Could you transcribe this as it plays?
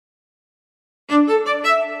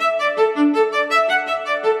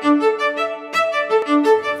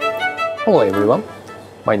Hello everyone,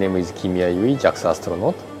 my name is Kimiya Yui, JAXA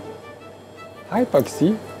astronaut. Hi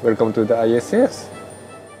Paxi, welcome to the ISS.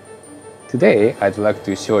 Today I'd like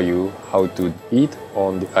to show you how to eat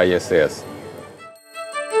on the ISS.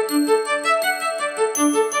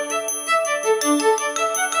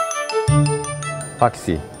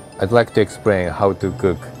 Paxi, I'd like to explain how to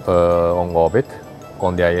cook on orbit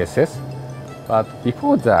on the ISS. But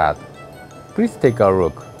before that, please take a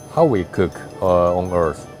look how we cook on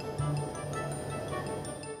Earth.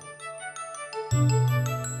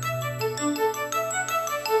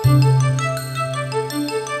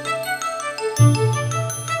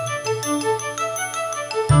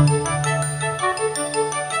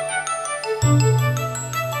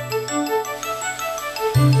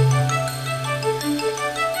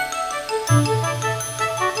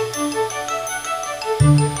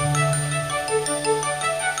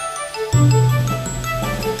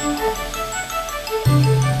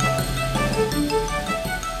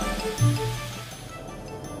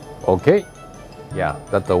 Okay, yeah,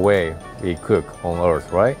 that's the way we cook on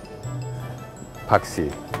Earth, right? Paxi,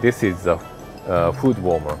 this is the food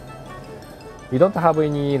warmer. We don't have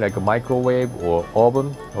any like a microwave or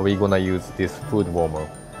oven, we're gonna use this food warmer.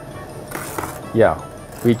 Yeah,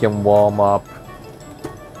 we can warm up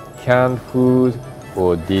canned food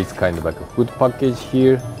or this kind of like a food package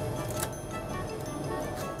here.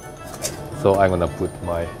 So I'm gonna put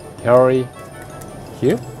my calorie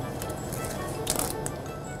here.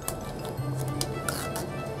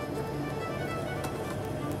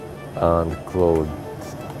 And close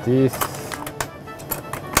this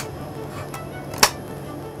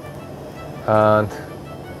and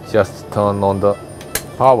just turn on the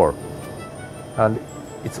power, and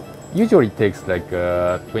it usually takes like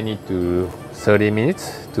 20 to 30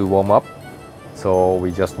 minutes to warm up, so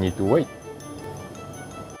we just need to wait.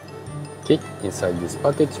 Okay, inside this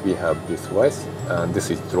package we have this rice, and this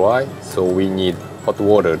is dry, so we need hot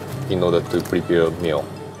water in order to prepare a meal.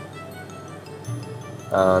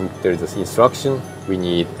 And there is this instruction, we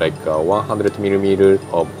need like 100 milliliters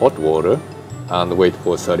of hot water and wait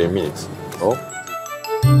for 30 minutes. So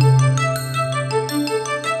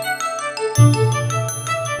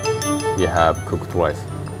we have cooked rice.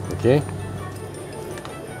 Okay,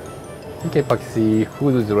 Paxi,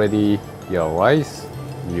 food is ready. Your rice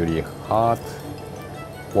really hot,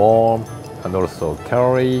 warm, and also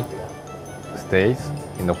calorie stays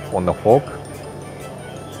on the fork.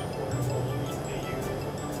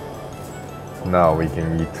 Now we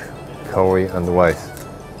can eat curry and rice.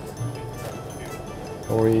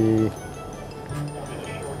 Curry.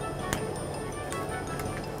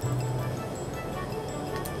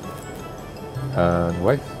 And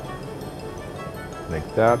rice.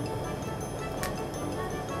 Like that.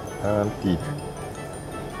 And eat.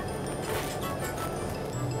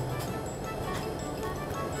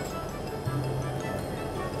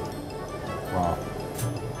 Wow.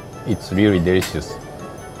 It's really delicious.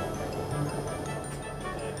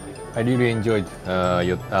 I really enjoyed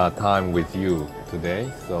your time with you today,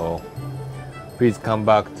 so please come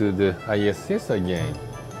back to the ISS again,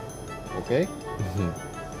 okay?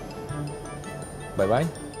 Bye bye.